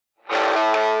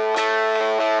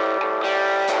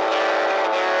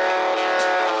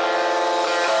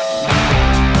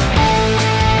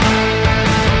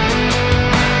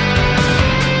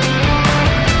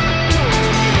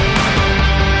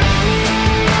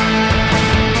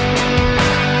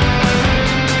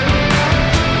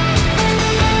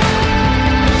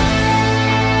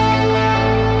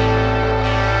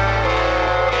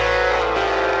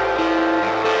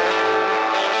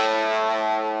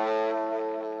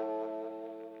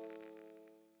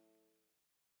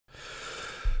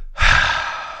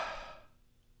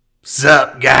What's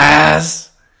up, guys?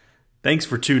 Thanks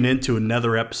for tuning in to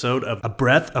another episode of A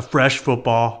Breath of Fresh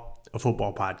Football, a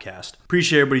football podcast.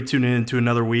 Appreciate everybody tuning in to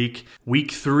another week. Week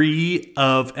 3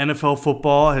 of NFL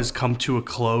football has come to a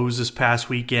close this past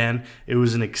weekend. It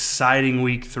was an exciting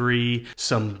week 3.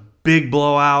 Some big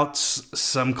blowouts,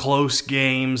 some close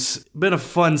games. Been a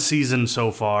fun season so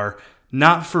far.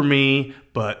 Not for me,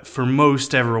 but for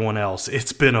most everyone else,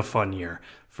 it's been a fun year.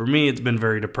 For me, it's been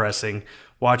very depressing.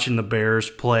 Watching the Bears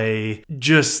play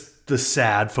just the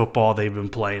sad football they've been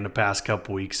playing the past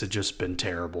couple weeks has just been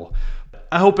terrible.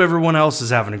 I hope everyone else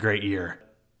is having a great year.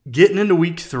 Getting into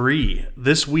week 3,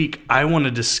 this week I want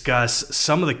to discuss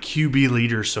some of the QB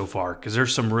leaders so far because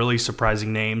there's some really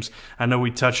surprising names. I know we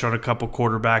touched on a couple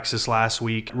quarterbacks this last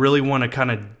week. Really want to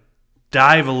kind of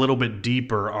dive a little bit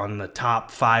deeper on the top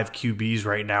 5 QBs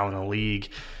right now in the league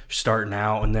starting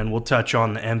out, and then we'll touch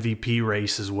on the MVP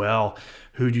race as well.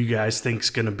 Who do you guys think is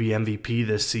going to be MVP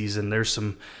this season? There's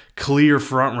some clear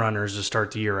front runners to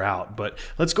start the year out. But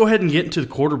let's go ahead and get into the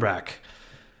quarterback.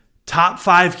 Top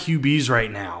 5 QBs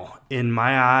right now. In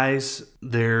my eyes,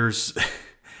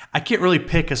 I can't really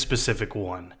pick a specific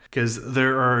one because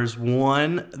there is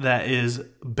one that is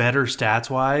better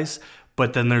stats-wise,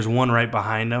 but then there's one right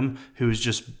behind him who's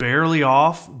just barely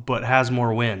off but has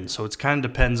more wins. So it kind of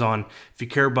depends on if you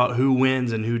care about who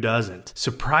wins and who doesn't.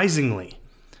 Surprisingly,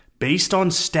 based on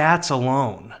stats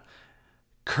alone,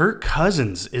 Kirk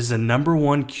Cousins is the number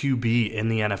 1 QB in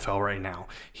the NFL right now.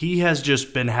 He has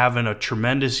just been having a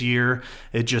tremendous year.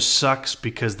 It just sucks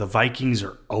because the Vikings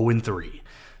are 0-3.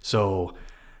 So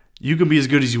you can be as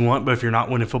good as you want, but if you're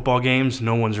not winning football games,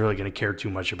 no one's really going to care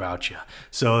too much about you.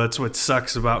 So that's what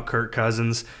sucks about Kirk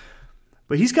Cousins.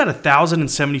 But he's got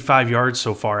 1,075 yards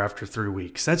so far after 3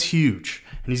 weeks. That's huge.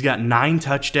 And he's got 9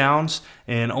 touchdowns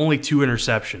and only 2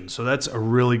 interceptions. So that's a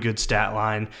really good stat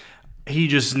line. He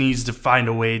just needs to find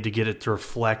a way to get it to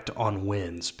reflect on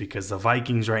wins because the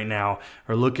Vikings right now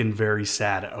are looking very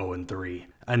sad at 0-3.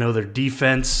 I know their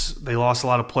defense, they lost a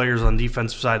lot of players on the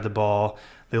defensive side of the ball.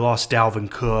 They lost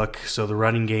Dalvin Cook, so the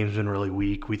running game's been really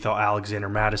weak. We thought Alexander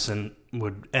Mattison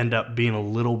would end up being a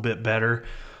little bit better.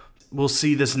 We'll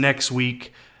see this next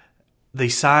week. They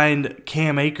signed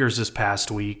Cam Akers this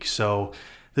past week, so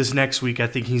this next week I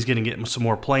think he's going to get some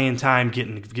more playing time,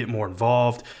 get more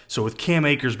involved. So with Cam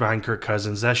Akers behind Kirk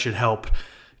Cousins, that should help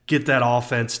get that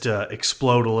offense to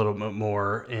explode a little bit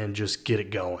more and just get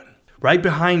it going. Right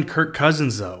behind Kirk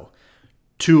Cousins, though,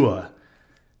 Tua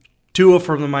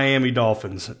from the Miami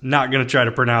Dolphins. Not going to try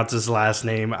to pronounce his last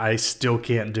name. I still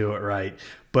can't do it right.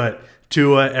 But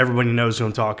Tua, everybody knows who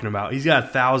I'm talking about. He's got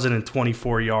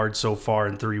 1,024 yards so far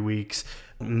in 3 weeks.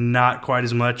 Not quite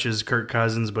as much as Kirk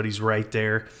Cousins, but he's right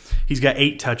there. He's got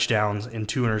 8 touchdowns and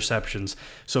 2 interceptions.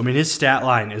 So, I mean, his stat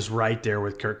line is right there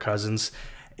with Kirk Cousins.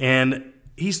 And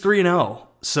he's 3-0.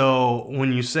 So,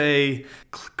 when you say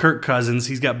Kirk Cousins,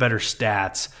 he's got better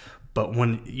stats. But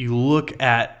when you look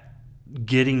at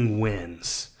getting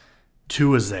wins,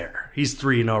 Tua's there. He's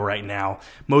 3-0 right now.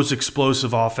 Most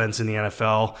explosive offense in the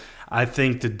NFL. I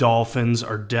think the Dolphins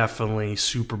are definitely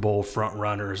Super Bowl front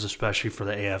runners, especially for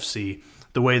the AFC.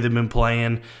 The way they've been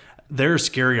playing, they're a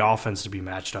scary offense to be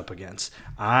matched up against.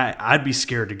 I'd be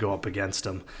scared to go up against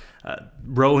them.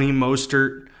 Raheem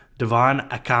Mostert, Devon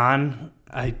Achane,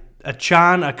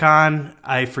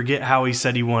 I forget how he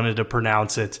said he wanted to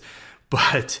pronounce it,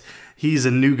 but he's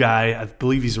a new guy. I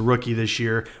believe he's a rookie this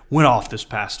year. Went off this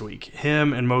past week.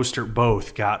 Him and Mostert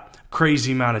both got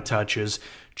crazy amount of touches.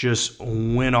 Just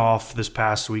went off this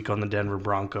past week on the Denver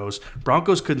Broncos.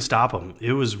 Broncos couldn't stop him.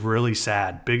 It was really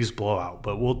sad. Biggest blowout,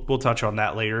 but we'll touch on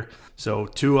that later. So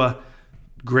Tua,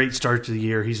 great start to the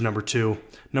year. He's number 2.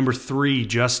 Number 3,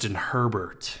 Justin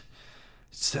Herbert.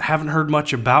 Haven't heard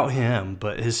much about him,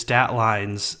 but his stat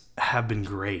lines have been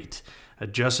great.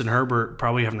 Justin Herbert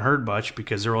probably haven't heard much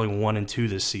because they're only 1-2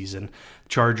 this season.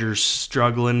 Chargers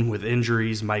struggling with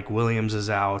injuries. Mike Williams is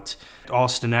out.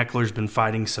 Austin Eckler's been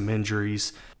fighting some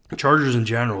injuries. Chargers in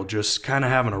general just kind of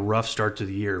having a rough start to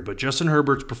the year. But Justin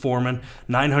Herbert's performing.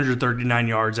 939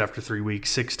 yards after 3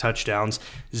 weeks, 6 touchdowns,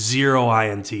 0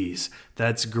 INTs.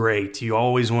 That's great. You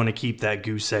always want to keep that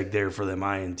goose egg there for them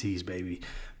INTs, baby.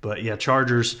 But yeah,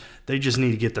 Chargers, they just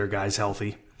need to get their guys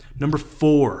healthy. Number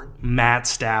 4, Matt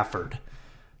Stafford.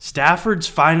 Stafford's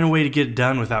finding a way to get it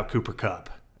done without Cooper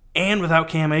Kupp and without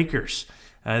Cam Akers.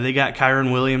 They got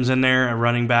Kyron Williams in there, a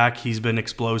running back. He's been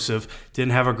explosive.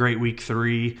 Didn't have a great week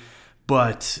 3.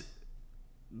 But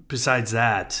besides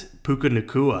that, Puka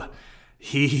Nacua,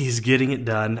 he's getting it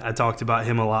done. I talked about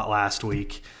him a lot last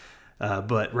week.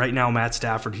 But right now, Matt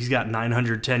Stafford, he's got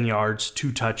 910 yards,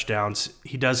 2 touchdowns.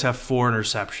 He does have 4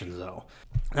 interceptions, though.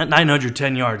 That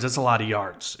 910 yards, that's a lot of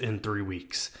yards in 3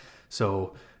 weeks.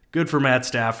 So good for Matt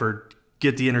Stafford.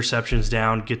 Get the interceptions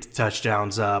down, get the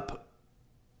touchdowns up.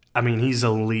 I mean, he's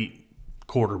an elite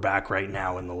quarterback right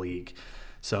now in the league.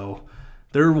 So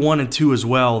they're 1-2 as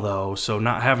well, though, so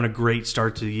not having a great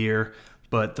start to the year.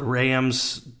 But the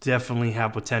Rams definitely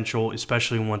have potential,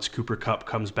 especially once Cooper Kupp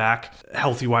comes back.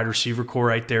 Healthy wide receiver core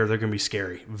right there. They're going to be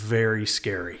scary. Very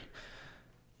scary.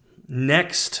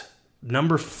 Next,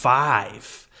 number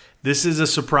 5. This is a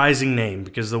surprising name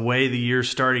because the way the year's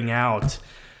starting out,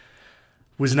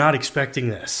 was not expecting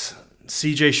this.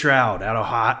 C.J. Stroud out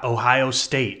of Ohio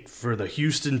State for the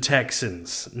Houston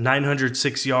Texans.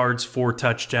 906 yards, 4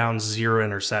 touchdowns, 0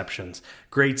 interceptions.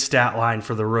 Great stat line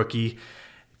for the rookie.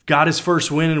 Got his first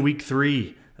win in week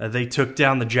 3. They took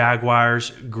down the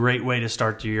Jaguars. Great way to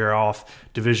start the year off.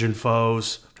 Division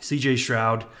foes. C.J.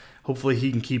 Stroud, hopefully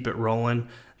he can keep it rolling.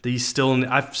 I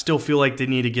still feel like they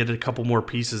need to get a couple more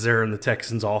pieces there in the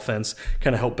Texans offense,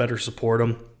 kind of help better support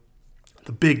them.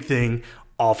 The big thing,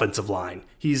 offensive line.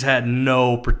 He's had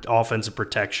no offensive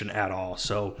protection at all.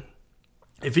 So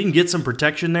if he can get some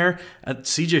protection there,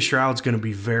 C.J. Stroud's going to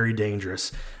be very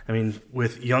dangerous. I mean,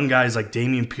 with young guys like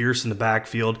Dameon Pierce in the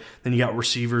backfield, then you got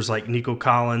receivers like Nico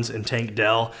Collins and Tank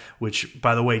Dell, which,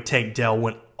 by the way, Tank Dell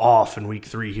went off in week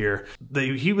 3 here.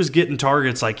 He was getting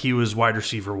targets like he was wide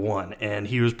receiver 1, and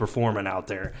he was performing out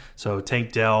there. So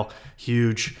Tank Dell,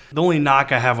 huge. The only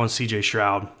knock I have on C.J.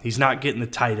 Stroud, he's not getting the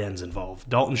tight ends involved.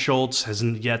 Dalton Schultz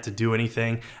hasn't yet to do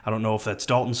anything. I don't know if that's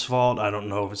Dalton's fault. I don't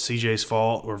know if it's C.J.'s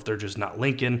fault or if they're just not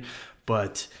linking,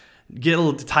 but get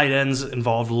the tight ends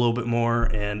involved a little bit more,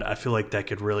 and I feel like that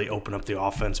could really open up the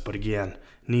offense. But again,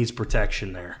 needs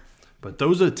protection there. But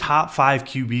those are the top 5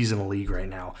 QBs in the league right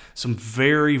now. Some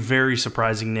very, very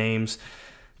surprising names.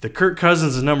 The Kirk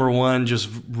Cousins is number 1 just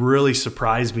really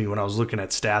surprised me when I was looking at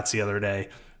stats the other day.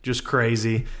 Just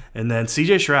crazy. And then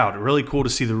C.J. Stroud, really cool to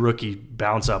see the rookie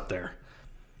bounce up there.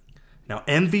 Now,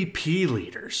 MVP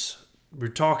leaders. We're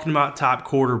talking about top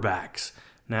quarterbacks.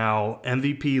 Now,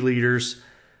 MVP leaders,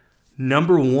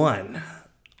 number 1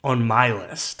 on my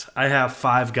list. I have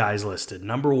 5 guys listed.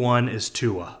 Number 1 is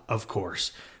Tua, of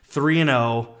course.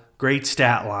 3-0, great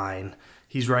stat line.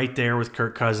 He's right there with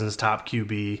Kirk Cousins, top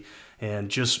QB, and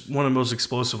just one of the most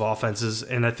explosive offenses,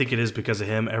 and I think it is because of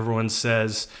him. Everyone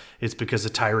says it's because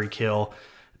of Tyreek Hill.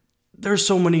 There's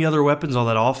so many other weapons on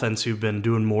that offense who've been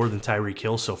doing more than Tyreek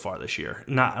Hill so far this year.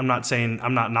 I'm not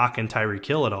knocking Tyreek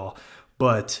Hill at all,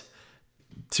 but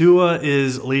Tua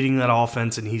is leading that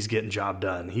offense, and he's getting job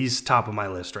done. He's top of my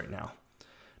list right now.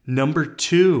 Number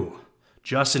 2,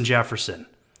 Justin Jefferson.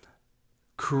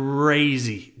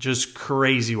 Just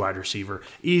crazy wide receiver.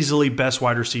 Easily best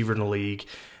wide receiver in the league.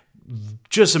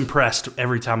 Just impressed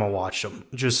every time I watched him.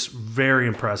 Just very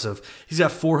impressive. He's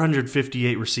got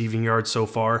 458 receiving yards so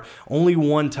far. Only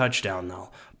 1 touchdown,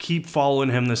 though. Keep following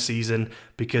him this season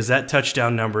because that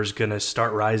touchdown number is going to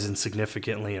start rising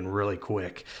significantly and really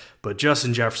quick. But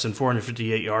Justin Jefferson,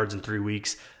 458 yards in 3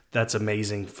 weeks. That's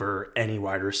amazing for any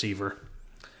wide receiver.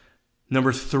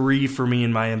 Number 3 for me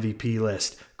in my MVP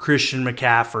list, Christian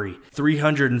McCaffrey,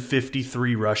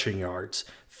 353 rushing yards,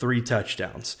 3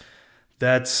 touchdowns.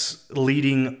 That's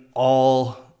leading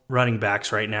all running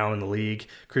backs right now in the league.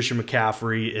 Christian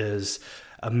McCaffrey is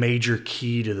a major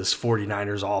key to this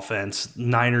 49ers offense.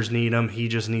 Niners need him. He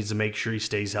just needs to make sure he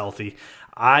stays healthy.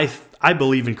 I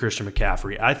believe in Christian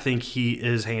McCaffrey. I think he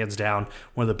is hands down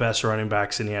one of the best running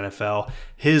backs in the NFL.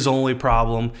 His only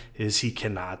problem is he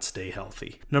cannot stay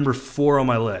healthy. Number 4 on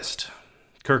my list,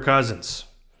 Kirk Cousins.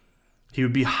 He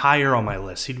would be higher on my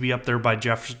list. He'd be up there by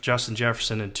Justin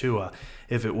Jefferson and Tua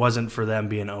if it wasn't for them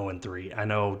being 0-3. I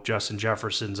know Justin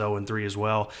Jefferson's 0-3 as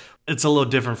well. It's a little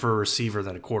different for a receiver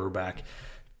than a quarterback.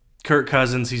 Kirk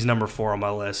Cousins, he's number 4 on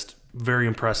my list. Very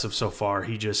impressive so far.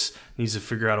 He just needs to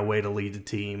figure out a way to lead the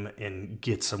team and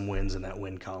get some wins in that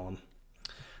win column.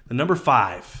 The number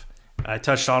 5, I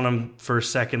touched on him for a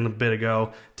second a bit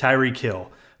ago, Tyreek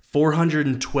Hill.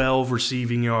 412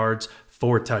 receiving yards,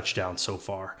 4 touchdowns so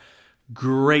far.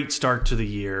 Great start to the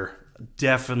year.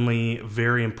 Definitely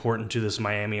very important to this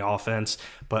Miami offense.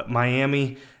 But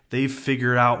Miami, they've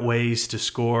figured out ways to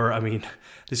score. I mean,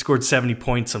 they scored 70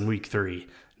 points in week 3.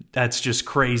 That's just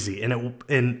crazy. And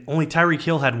only Tyreek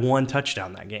Hill had 1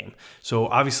 touchdown that game. So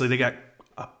obviously they got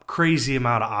a crazy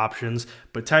amount of options,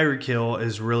 but Tyreek Hill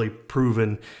is really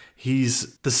proven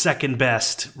he's the second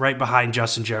best, right behind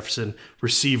Justin Jefferson,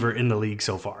 receiver in the league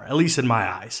so far, at least in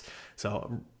my eyes.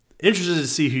 So interested to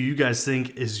see who you guys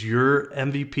think is your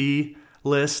MVP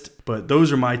list, but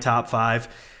those are my top 5.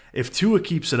 If Tua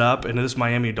keeps it up and this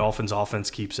Miami Dolphins offense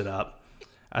keeps it up,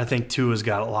 I think Tua's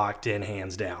got it locked in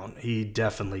hands down. He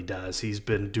definitely does. He's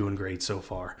been doing great so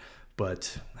far.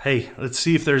 But, hey, let's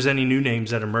see if there's any new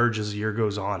names that emerge as the year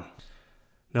goes on.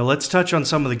 Now, let's touch on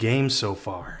some of the games so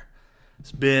far.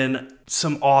 It's been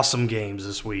some awesome games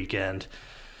this weekend,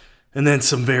 and then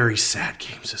some very sad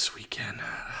games this weekend.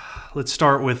 Let's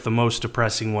start with the most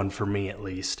depressing one for me, at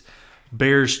least.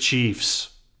 Bears-Chiefs.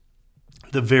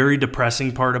 The very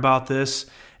depressing part about this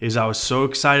is I was so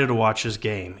excited to watch this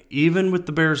game. Even with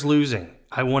the Bears losing,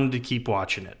 I wanted to keep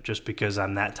watching it just because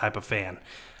I'm that type of fan.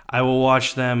 I will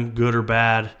watch them, good or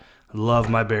bad. I love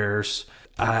my Bears.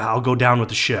 I'll go down with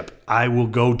the ship. I will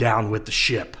go down with the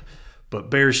ship. But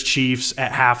Bears-Chiefs,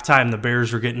 at halftime, the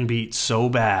Bears were getting beat so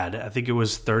bad. I think it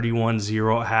was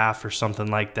 31-0 at half or something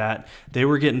like that. They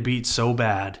were getting beat so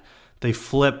bad.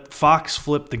 Fox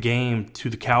flipped the game to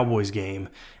the Cowboys game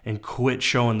and quit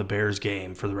showing the Bears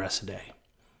game for the rest of the day.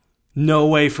 No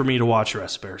way for me to watch the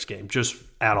rest of the Bears game, just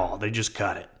at all. They just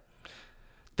cut it.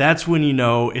 That's when you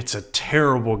know it's a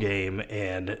terrible game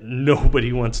and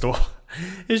nobody wants to watch.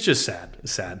 It's just sad.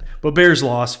 It's sad. But Bears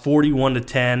lost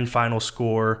 41-10 final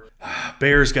score.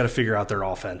 Bears got to figure out their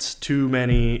offense. Too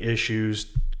many issues.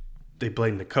 They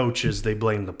blame the coaches. They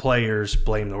blame the players.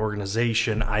 Blame the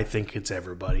organization. I think it's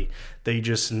everybody. They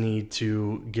just need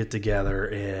to get together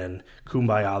and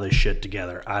kumbaya this shit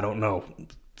together. I don't know.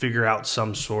 Figure out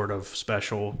some sort of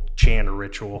special chant or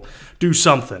ritual. Do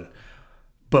something.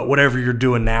 But whatever you're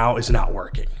doing now is not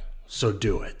working. So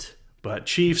do it. But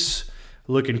Chiefs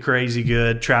looking crazy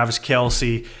good. Travis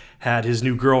Kelce had his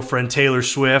new girlfriend, Taylor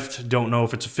Swift. Don't know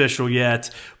if it's official yet,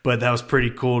 but that was pretty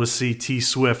cool to see T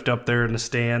Swift up there in the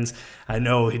stands. I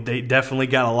know they definitely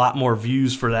got a lot more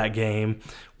views for that game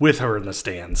with her in the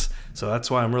stands. So that's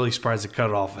why I'm really surprised they cut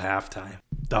it off at halftime.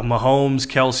 The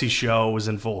Mahomes-Kelce show was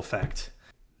in full effect.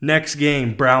 Next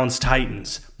game,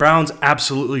 Browns-Titans. Browns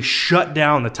absolutely shut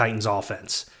down the Titans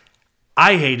offense.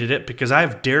 I hated it because I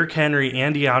have Derrick Henry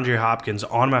and DeAndre Hopkins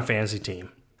on my fantasy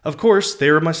team. Of course,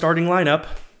 they were my starting lineup.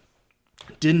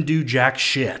 Didn't do jack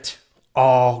shit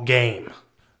all game.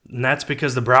 And that's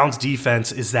because the Browns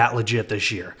defense is that legit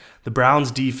this year. The Browns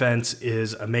defense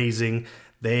is amazing.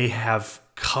 They have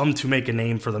come to make a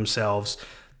name for themselves.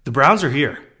 The Browns are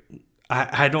here.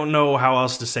 I don't know how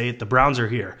else to say it. The Browns are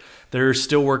here. They're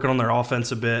still working on their offense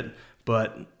a bit,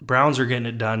 but Browns are getting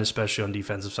it done, especially on the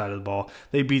defensive side of the ball.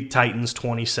 They beat Titans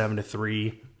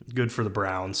 27-3. Good for the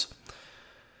Browns.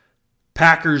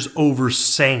 Packers over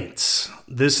Saints.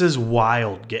 This is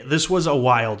wild. This was a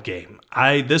wild game.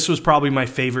 This was probably my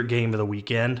favorite game of the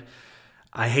weekend.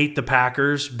 I hate the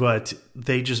Packers, but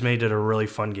they just made it a really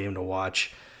fun game to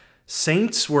watch.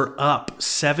 Saints were up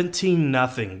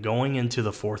 17-0 going into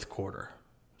the fourth quarter.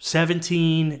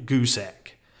 17 goose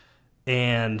egg.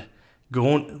 And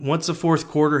once the fourth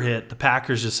quarter hit, the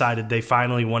Packers decided they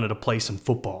finally wanted to play some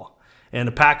football. And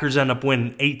the Packers end up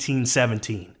winning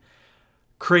 18-17.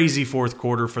 Crazy fourth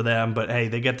quarter for them, but hey,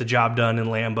 they get the job done in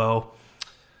Lambeau.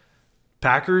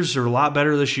 Packers are a lot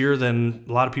better this year than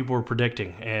a lot of people were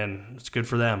predicting, and it's good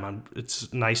for them.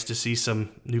 It's nice to see some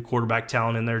new quarterback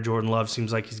talent in there. Jordan Love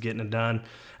seems like he's getting it done.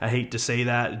 I hate to say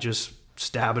that, just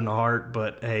stab in the heart,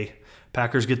 but hey,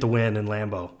 Packers get the win in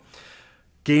Lambeau.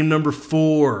 Game number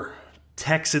 4,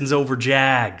 Texans over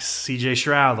Jags. CJ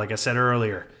Stroud, like I said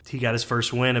earlier, he got his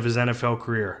first win of his NFL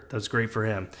career. That was great for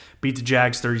him. Beat the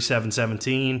Jags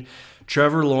 37-17.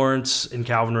 Trevor Lawrence and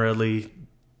Calvin Ridley,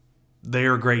 they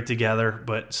are great together,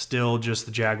 but still just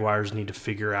the Jaguars need to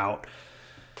figure out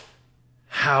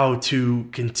how to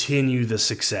continue the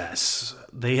success.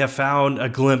 They have found a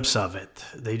glimpse of it.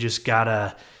 They just got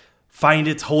to find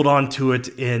it, hold on to it,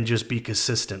 and just be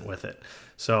consistent with it.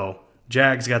 So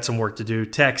Jags got some work to do.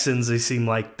 Texans, they seem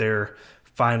like they're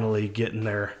finally getting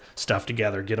their stuff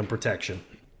together, get them protection.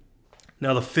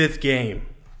 Now the 5th game.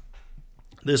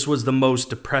 This was the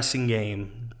most depressing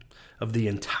game of the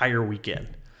entire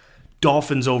weekend.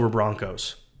 Dolphins over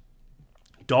Broncos.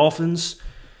 Dolphins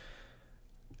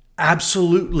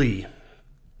absolutely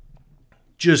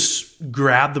just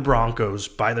grabbed the Broncos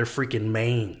by their freaking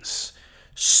manes,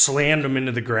 slammed them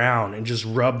into the ground, and just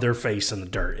rubbed their face in the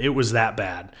dirt. It was that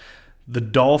bad. The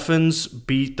Dolphins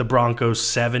beat the Broncos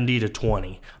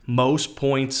 70-20. Most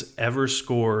points ever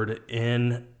scored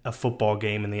in a football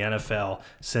game in the NFL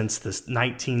since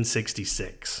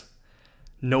 1966.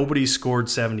 Nobody scored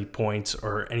 70 points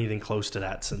or anything close to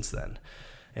that since then.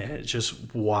 And it's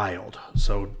just wild.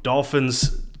 So Dolphins,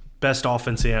 best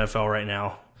offense in the NFL right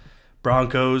now.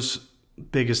 Broncos,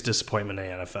 biggest disappointment in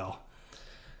the NFL.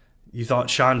 You thought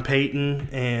Sean Payton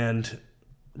and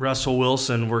Russell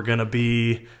Wilson were going to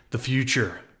be the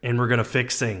future. and we're going to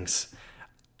fix things.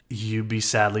 You'd be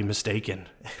sadly mistaken.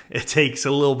 It takes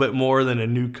a little bit more than a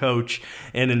new coach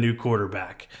and a new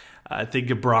quarterback. I think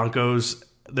the Broncos,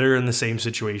 they're in the same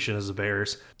situation as the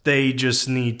Bears. They just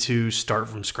need to start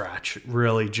from scratch,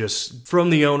 really just from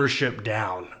the ownership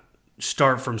down.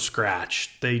 Start from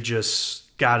scratch. They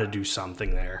just got to do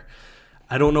something there.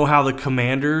 I don't know how the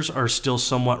Commanders are still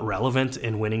somewhat relevant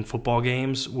in winning football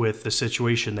games with the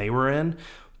situation they were in,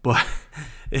 but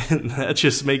that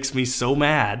just makes me so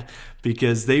mad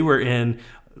because they were in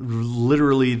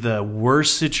literally the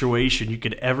worst situation you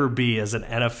could ever be as an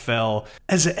NFL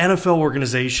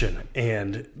organization,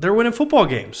 and they're winning football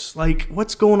games. Like,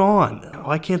 what's going on?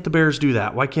 Why can't the Bears do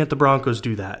that? Why can't the Broncos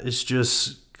do that? It's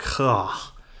just,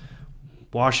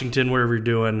 Washington, whatever you're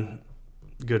doing,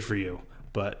 good for you.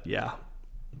 But yeah,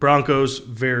 Broncos,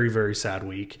 very, very sad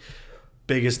week.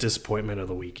 Biggest disappointment of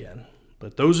the weekend.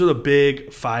 But those are the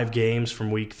big 5 games from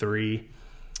week 3.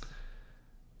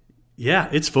 Yeah,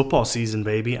 it's football season,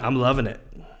 baby. I'm loving it.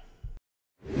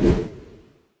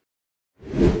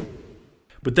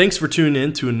 But thanks for tuning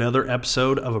in to another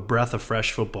episode of A Breath of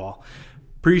Fresh Football.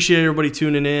 Appreciate everybody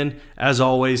tuning in. As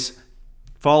always,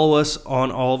 follow us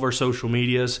on all of our social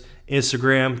medias,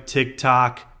 Instagram,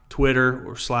 TikTok, Twitter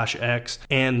or /X,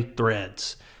 and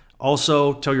Threads.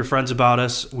 Also, tell your friends about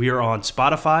us. We are on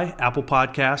Spotify, Apple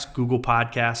Podcasts, Google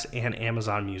Podcasts, and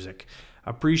Amazon Music. I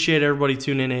appreciate everybody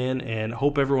tuning in and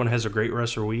hope everyone has a great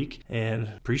rest of their week, and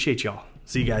appreciate y'all.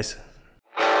 See you guys.